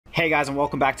Hey guys, and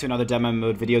welcome back to another Deadman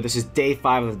mode video. This is day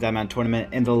 5 of the Deadman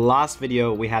tournament. In the last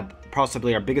video, we had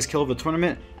possibly our biggest kill of the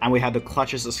tournament, and we had the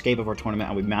clutchest escape of our tournament,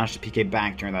 and we managed to PK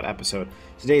bank during that episode.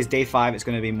 Today is day 5. It's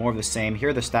going to be more of the same. Here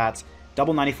are the stats: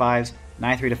 double 95s,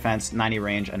 93 defense, 90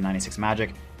 range, and 96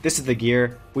 magic. This is the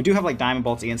gear. We do have like diamond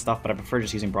bolts and stuff, but I prefer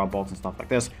just using broad bolts and stuff like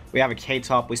this. We have a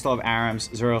K-top. We still have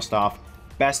Arams, zero staff,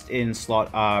 best in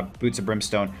slot boots of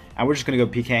brimstone, and we're just going to go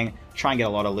PKing, try and get a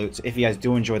lot of loot. So if you guys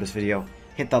do enjoy this video,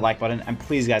 hit that like button, and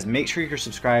please guys, make sure you're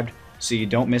subscribed so you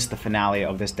don't miss the finale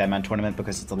of this Deadman tournament,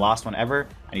 because it's the last one ever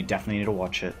and you definitely need to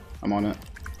watch it. I'm on it.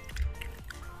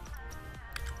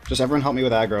 Just everyone help me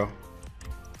with aggro.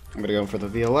 I'm gonna go for the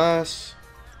VLS.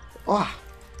 Ah,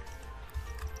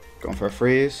 going for a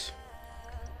freeze.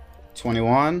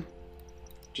 21.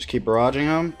 Just keep barraging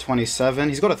him. 27.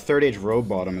 He's got a 3rd age robe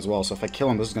bottom as well, so if I kill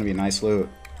him, this is gonna be nice loot.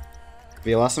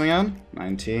 VLS him again.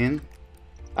 19.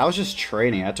 I was just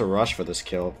training. I had to rush for this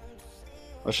kill.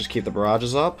 Let's just keep the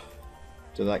barrages up.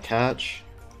 Do that catch.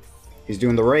 He's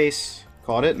doing the race.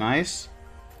 Caught it. Nice.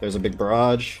 There's a big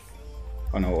barrage.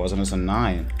 Oh no, it wasn't. It was a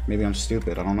 9. Maybe I'm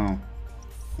stupid. I don't know.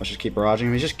 Let's just keep barraging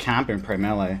him. He's just camping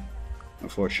pre-melee,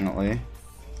 unfortunately.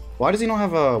 Why does he not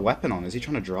have a weapon on? Is he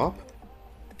trying to drop?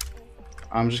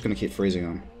 I'm just going to keep freezing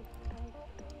him.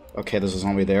 Okay, there's a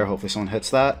zombie there. Hopefully someone hits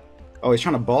that. Oh, he's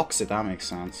trying to box it. That makes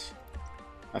sense.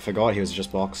 I forgot he was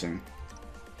just boxing.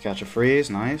 Catch a freeze,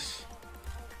 nice.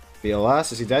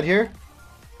 VLS, is he dead here?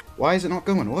 Why is it not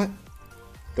going? What?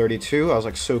 32? I was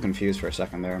like so confused for a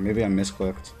second there. Maybe I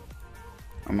misclicked.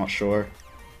 I'm not sure.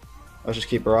 Let's just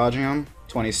keep barraging him.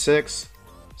 26.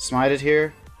 Smite it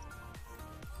here.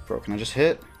 Bro, can I just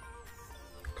hit?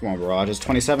 Come on, barrages.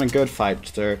 27, good fight,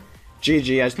 sir.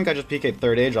 GG, I think I just PK'd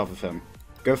 3rd age off of him.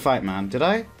 Good fight, man. Did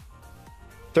I?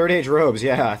 3rd age robes,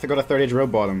 yeah, I think I got a 3rd age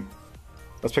robe bottom.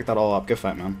 Let's pick that all up. Good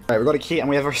fight, man. Alright, we got a key, and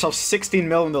we have ourselves 16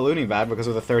 mil in the looting bag because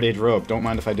of the 3rd age robe. Don't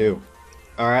mind if I do.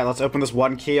 Alright, let's open this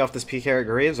 1 key off this PKing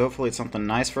Graves. Hopefully it's something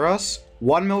nice for us.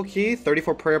 1 mil key,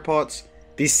 34 prayer pots.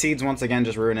 These seeds once again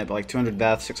just ruin it, but like 200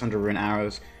 death, 600 rune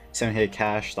arrows, 700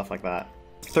 cash, stuff like that.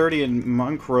 30 in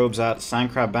monk robes at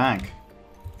Sandcrab Bank.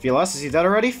 VLS, is he dead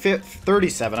already?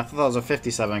 37. I thought that was a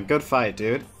 57. Good fight,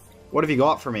 dude. What have you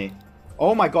got for me?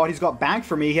 Oh my god, he's got bank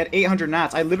for me. He had 800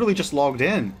 nats. I literally just logged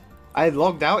in. I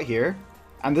logged out here,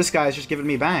 and this guy's just giving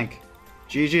me bank.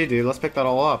 GG, dude. Let's pick that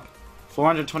all up.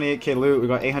 428k loot. We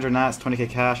got 800 nats, 20k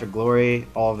cash, a glory,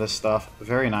 all of this stuff.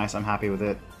 Very nice. I'm happy with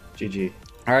it. GG.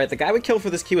 Alright, the guy we killed for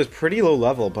this key was pretty low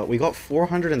level, but we got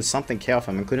 400 and something k off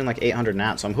him, including like 800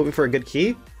 nats, so I'm hoping for a good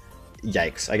key.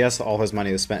 Yikes. I guess all his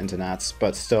money was spent into nats,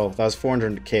 but still, that was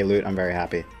 400k loot. I'm very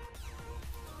happy.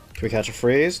 Can we catch a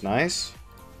freeze? Nice.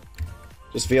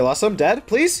 Just VLS him. Dead,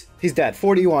 please? He's dead.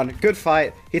 41. Good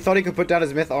fight. He thought he could put down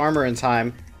his myth armor in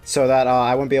time so that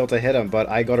I wouldn't be able to hit him, but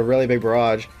I got a really big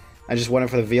barrage. I just went in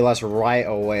for the VLS right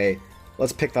away.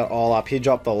 Let's pick that all up. He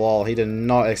dropped the lol. He did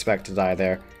not expect to die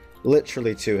there.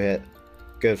 Literally 2 hit.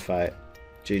 Good fight.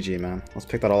 GG, man. Let's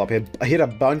pick that all up. He had a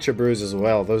bunch of bruises as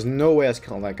well. There's no way I was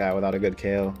killing that guy without a good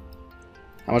KO.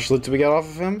 How much loot did we get off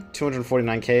of him?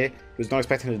 249k. He was not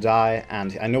expecting to die,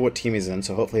 and I know what team he's in,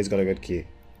 so hopefully he's got a good key.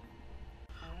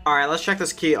 Alright, let's check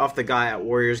this key off the guy at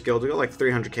Warriors Guild. We got like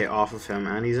 300k off of him,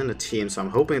 and he's in a team, so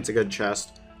I'm hoping it's a good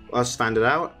chest. Let's find it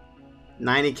out.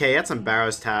 90k, he had some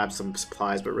barrows tabs, some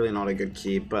supplies, but really not a good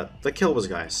key. But the kill was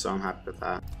nice, so I'm happy with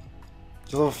that.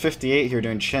 There's a level 58 here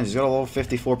doing chins. He's got a level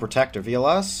 54 protector.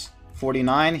 VLS,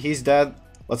 49, he's dead.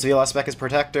 Let's VLS back his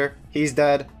protector. He's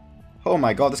dead. Oh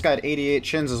my god, this guy had 88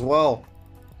 chins as well.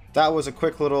 That was a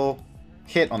quick little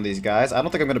hit on these guys. I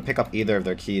don't think I'm going to pick up either of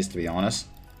their keys, to be honest,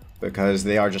 because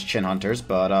they are just chin hunters,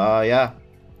 but yeah.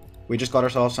 We just got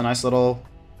ourselves a nice little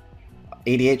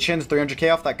 88 chins,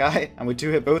 300k off that guy, and we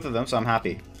 2-hit both of them, so I'm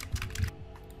happy.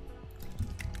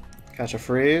 Catch a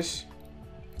freeze.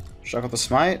 Shock out the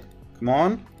smite. Come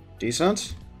on.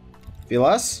 Decent.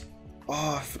 VLS.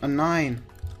 Oh, a 9.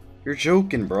 You're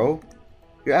joking, bro.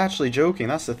 You're actually joking,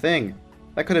 that's the thing.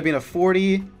 That could have been a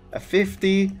 40, a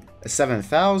 50, a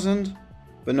 7,000,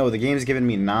 but no, the game's giving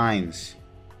me 9s.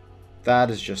 That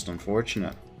is just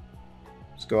unfortunate.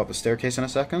 Let's go up the staircase in a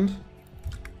second.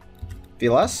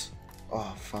 VLS?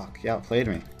 Oh, fuck. Yeah, it played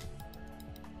me.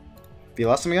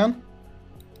 VLS him again?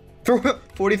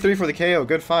 43 for the KO.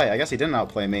 Good fight. I guess he didn't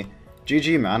outplay me.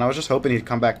 GG, man. I was just hoping he'd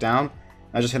come back down.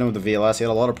 I just hit him with the VLS. He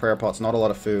had a lot of prayer pots, not a lot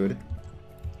of food.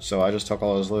 So I just took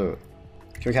all his loot.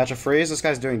 Can we catch a freeze? This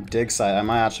guy's doing dig site. I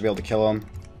might actually be able to kill him.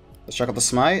 Let's check out the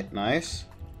smite. Nice.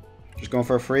 Just going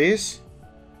for a freeze.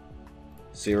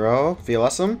 0.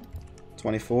 VLS him.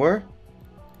 24.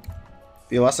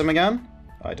 VLS him again.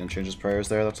 I didn't change his prayers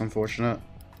there. That's unfortunate.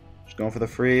 Just going for the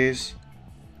freeze.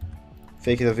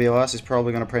 Fakey the VLS, he's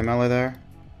probably going to pray melee there.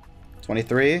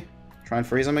 23. Try and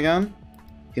freeze him again.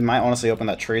 He might honestly open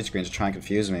that trade screen to try and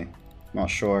confuse me. Not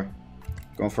sure.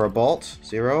 Going for a bolt.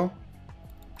 0.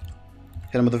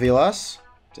 Hit him with the VLS.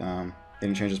 Damn. He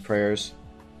didn't change his prayers.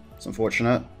 It's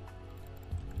unfortunate.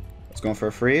 Let's go for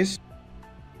a freeze.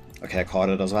 Okay, I caught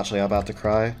it. I was actually about to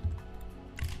cry.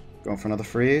 Going for another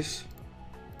freeze.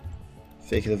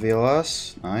 Fakey the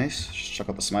VLS. Nice. Just chuck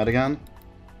out the smite again.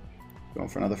 Going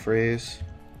for another freeze.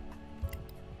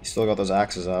 He's still got those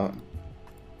axes out.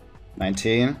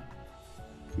 19.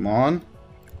 Come on.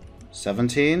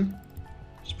 17.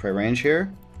 Just pray range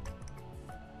here.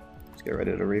 Let's get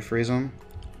ready to refreeze him.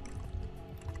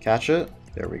 Catch it.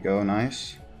 There we go.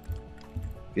 Nice.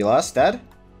 VLS dead?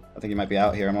 I think he might be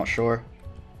out here. I'm not sure.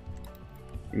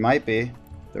 He might be.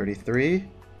 33.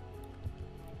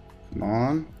 Come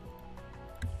on.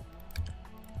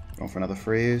 Going for another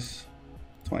freeze.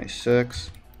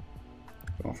 26.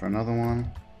 Going for another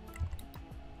one.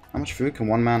 How much food can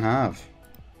one man have?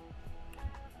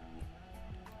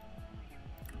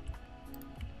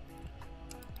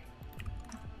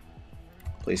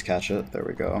 Please catch it. There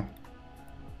we go.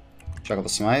 Check out the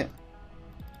smite.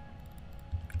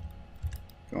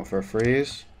 Going for a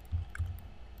freeze.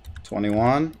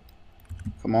 21.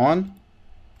 Come on.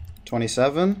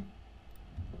 27.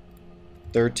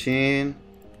 13.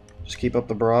 Just keep up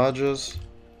the barrages.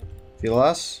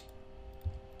 VLS.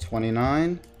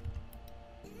 29.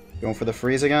 Going for the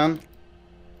freeze again.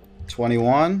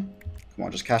 21. Come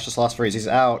on, just catch this last freeze. He's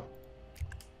out.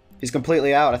 He's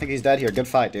completely out. I think he's dead here. Good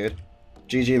fight, dude.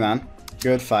 GG, man.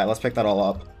 Good fight. Let's pick that all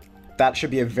up. That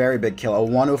should be a very big kill. A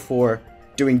 104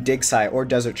 doing dig site or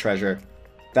desert treasure.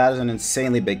 That is an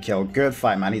insanely big kill. Good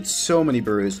fight, man. He had so many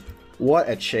brews. What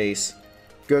a chase.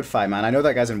 Good fight, man. I know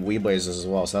that guy's in Weeblazers as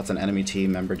well, so that's an enemy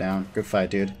team member down. Good fight,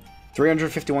 dude.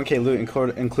 351k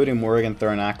loot, including Morrigan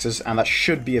Thurn axes, and that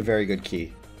should be a very good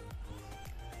key.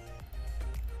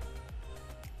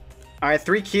 Alright,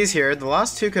 3 keys here. The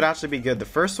last 2 could actually be good. The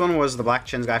first one was the Black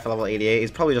Chins guy for level 88.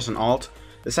 He's probably just an alt.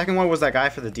 The second one was that guy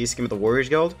for the D skin with the Warriors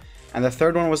Guild. And the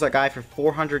third one was that guy for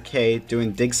 400k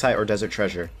doing dig site or desert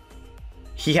treasure.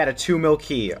 He had a 2 mil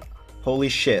key. Holy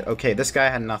shit. Okay, this guy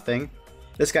had nothing.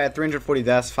 This guy had 340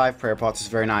 deaths, 5 prayer pots. Is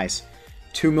very nice.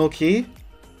 2 mil key?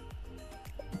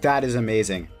 That is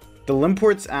amazing. The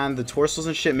limports and the torsos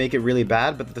and shit make it really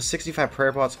bad, but the 65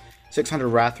 prayer pots, 600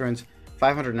 wrath runes,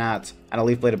 500 nats, and a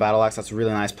leaf bladed battle axe, that's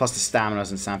really nice. Plus the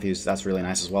staminas and Sanfuse, that's really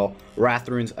nice as well. Wrath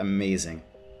runes, amazing.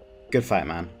 Good fight,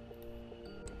 man.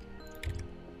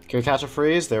 Can we catch a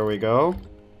freeze? There we go.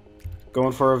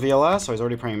 Going for a VLS. Oh, he's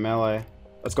already praying melee.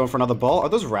 Let's go for another bolt. Are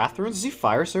those wrath runes? Is he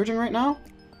fire surging right now?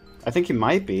 I think he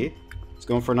might be. Let's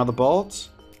go for another bolt.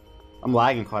 I'm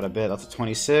lagging quite a bit. That's a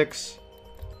 26.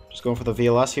 Just going for the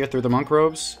VLS here through the monk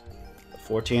robes.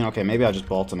 14. Okay, maybe I just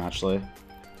bolt him actually.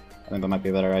 I think that might be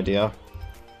a better idea.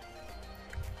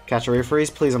 Catch a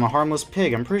refreeze, please. I'm a harmless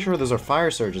pig. I'm pretty sure those are fire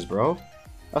surges, bro.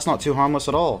 That's not too harmless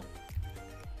at all.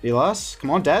 VLS, come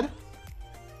on, dead.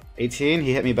 18.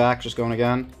 He hit me back. Just going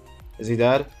again. Is he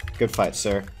dead? Good fight,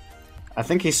 sir. I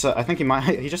think he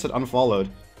might. He just had unfollowed.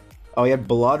 Oh, he had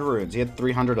blood runes. He had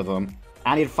 300 of them,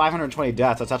 and he had 520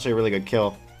 deaths. That's actually a really good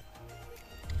kill.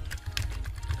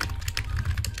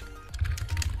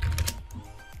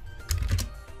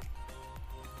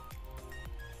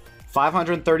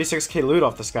 $536k loot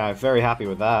off this guy. Very happy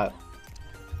with that.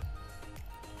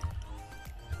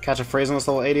 Catch a phrase on this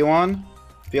level 81.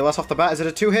 VLS off the bat. Is it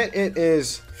a 2-hit? It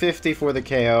is. 50 for the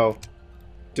KO.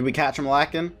 Did we catch him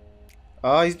lacking?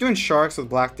 He's doing sharks with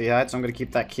black D'hide, so I'm going to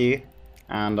keep that key.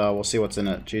 And we'll see what's in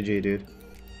it. GG, dude.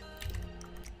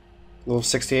 Level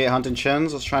 68 hunting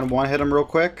chins. Let's try and one-hit him real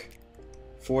quick.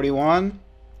 41.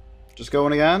 Just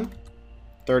going again.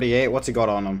 38. What's he got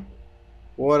on him?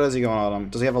 What is he going on him?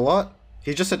 Does he have a lot?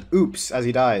 He just said oops as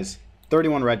he dies.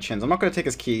 31 red chins. I'm not going to take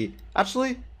his key.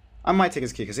 Actually, I might take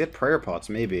his key because he had prayer pots,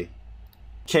 maybe.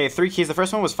 Okay, 3 keys. The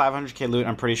first one was 500k loot,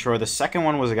 I'm pretty sure. The second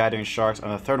one was a guy doing sharks,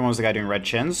 and the third one was the guy doing red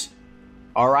chins.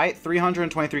 Alright,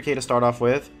 323k to start off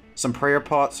with. Some prayer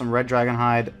pots, some red dragon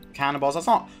hide, cannonballs. That's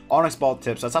not onyx ball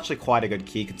tips. That's actually quite a good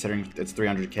key considering it's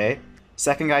 300k.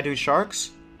 Second guy doing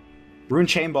sharks. Rune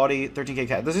chain body,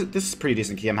 13k. This is pretty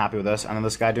decent key. I'm happy with this. And then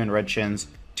this guy doing red chins,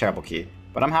 terrible key.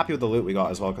 But I'm happy with the loot we got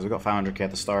as well because we got 500k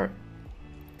at the start.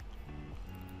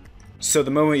 So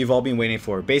the moment you've all been waiting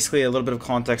for. Basically, a little bit of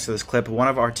context to this clip. One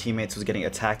of our teammates was getting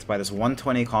attacked by this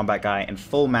 120 combat guy in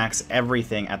full max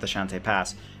everything at the Shantae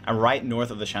Pass. And right north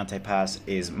of the Shantae Pass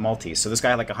is Multi. So this guy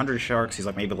had like 100 sharks, he's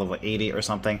like maybe level 80 or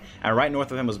something. And right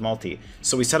north of him was Multi.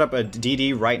 So we set up a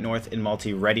DD right north in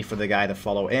Multi, ready for the guy to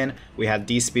follow in. We had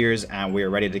D spears and we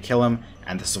were ready to kill him.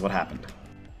 And this is what happened.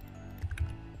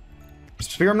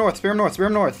 Spear him north, spear him north, spear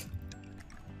him north.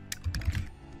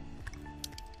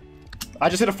 I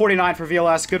just hit a 49 for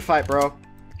VLS. Good fight, bro.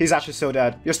 He's actually so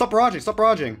dead. Yo, stop barraging. Stop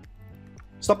barraging.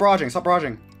 Stop barraging. Stop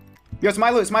barraging. Yo, it's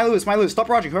my loot. It's my loot. It's my loot. Stop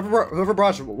barraging. Whoever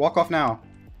barraged, walk off now.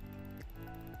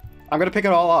 I'm gonna pick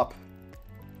it all up.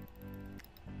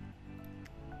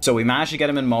 So we managed to get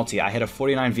him in multi. I hit a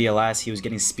 49 VLS. He was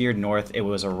getting speared north. It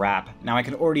was a wrap. Now I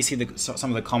can already see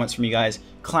some of the comments from you guys.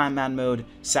 Clan man mode.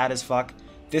 Sad as fuck.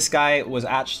 This guy was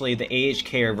actually the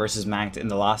AHKer versus Manked in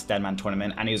the last Deadman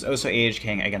tournament, and he was also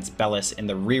AHKing against Bellis in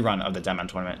the rerun of the Deadman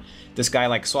tournament. This guy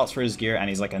like swaps for his gear, and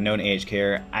he's like a known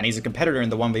AHKer, and he's a competitor in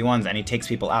the 1v1s, and he takes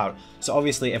people out. So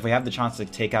obviously, if we have the chance to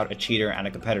take out a cheater and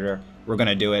a competitor, we're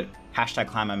gonna do it. Hashtag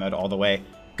clanman mode all the way.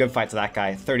 Good fight to that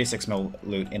guy. 36 mil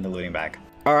loot in the looting bag.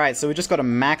 Alright, so we just got a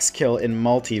max kill in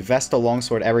multi. Vesta,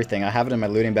 longsword, everything. I have it in my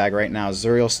looting bag right now.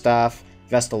 Zuriel staff,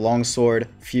 Vesta longsword,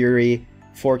 Fury,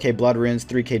 4k blood runes,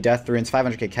 3k death runes,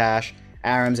 500k cash,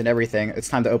 arams and everything. It's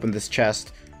time to open this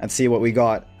chest and see what we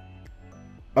got.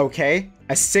 Okay,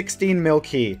 a 16 mil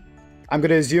key. I'm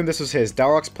gonna assume this was his.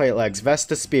 Dalrock's plate legs,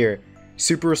 Vesta spear,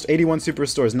 81 super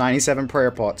restores, 97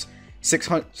 prayer pots,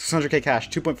 600k cash,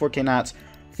 2.4k nats,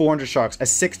 400 sharks, a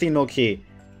 16 mil key.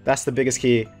 That's the biggest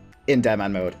key in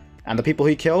Deadman mode. And the people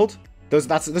he killed,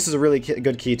 this is a really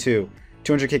good key too.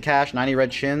 200k cash, 90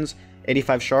 red shins,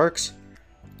 85 sharks.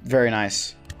 Very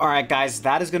nice. Alright guys,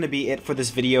 that is going to be it for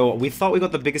this video. We thought we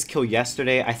got the biggest kill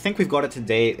yesterday. I think we've got it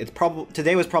today.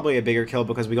 Today was probably a bigger kill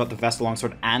because we got the Vesta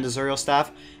longsword and Azuriel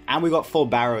staff, and we got full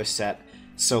barrow set.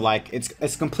 So like, it's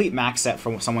a complete max set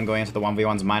from someone going into the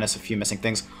 1v1s minus a few missing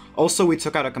things. Also, we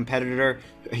took out a competitor.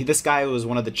 This guy was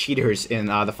one of the cheaters in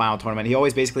the final tournament. He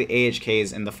always basically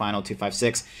AHKs in the final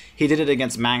 256. He did it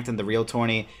against Manked in the real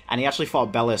tourney, and he actually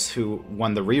fought Bellis, who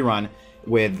won the rerun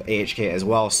with AHK as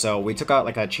well. So we took out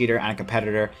like a cheater and a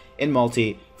competitor in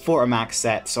multi for a max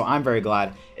set. So I'm very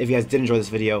glad. If you guys did enjoy this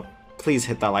video, please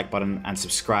hit that like button and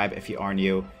subscribe if you are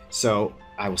new. So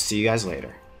I will see you guys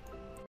later.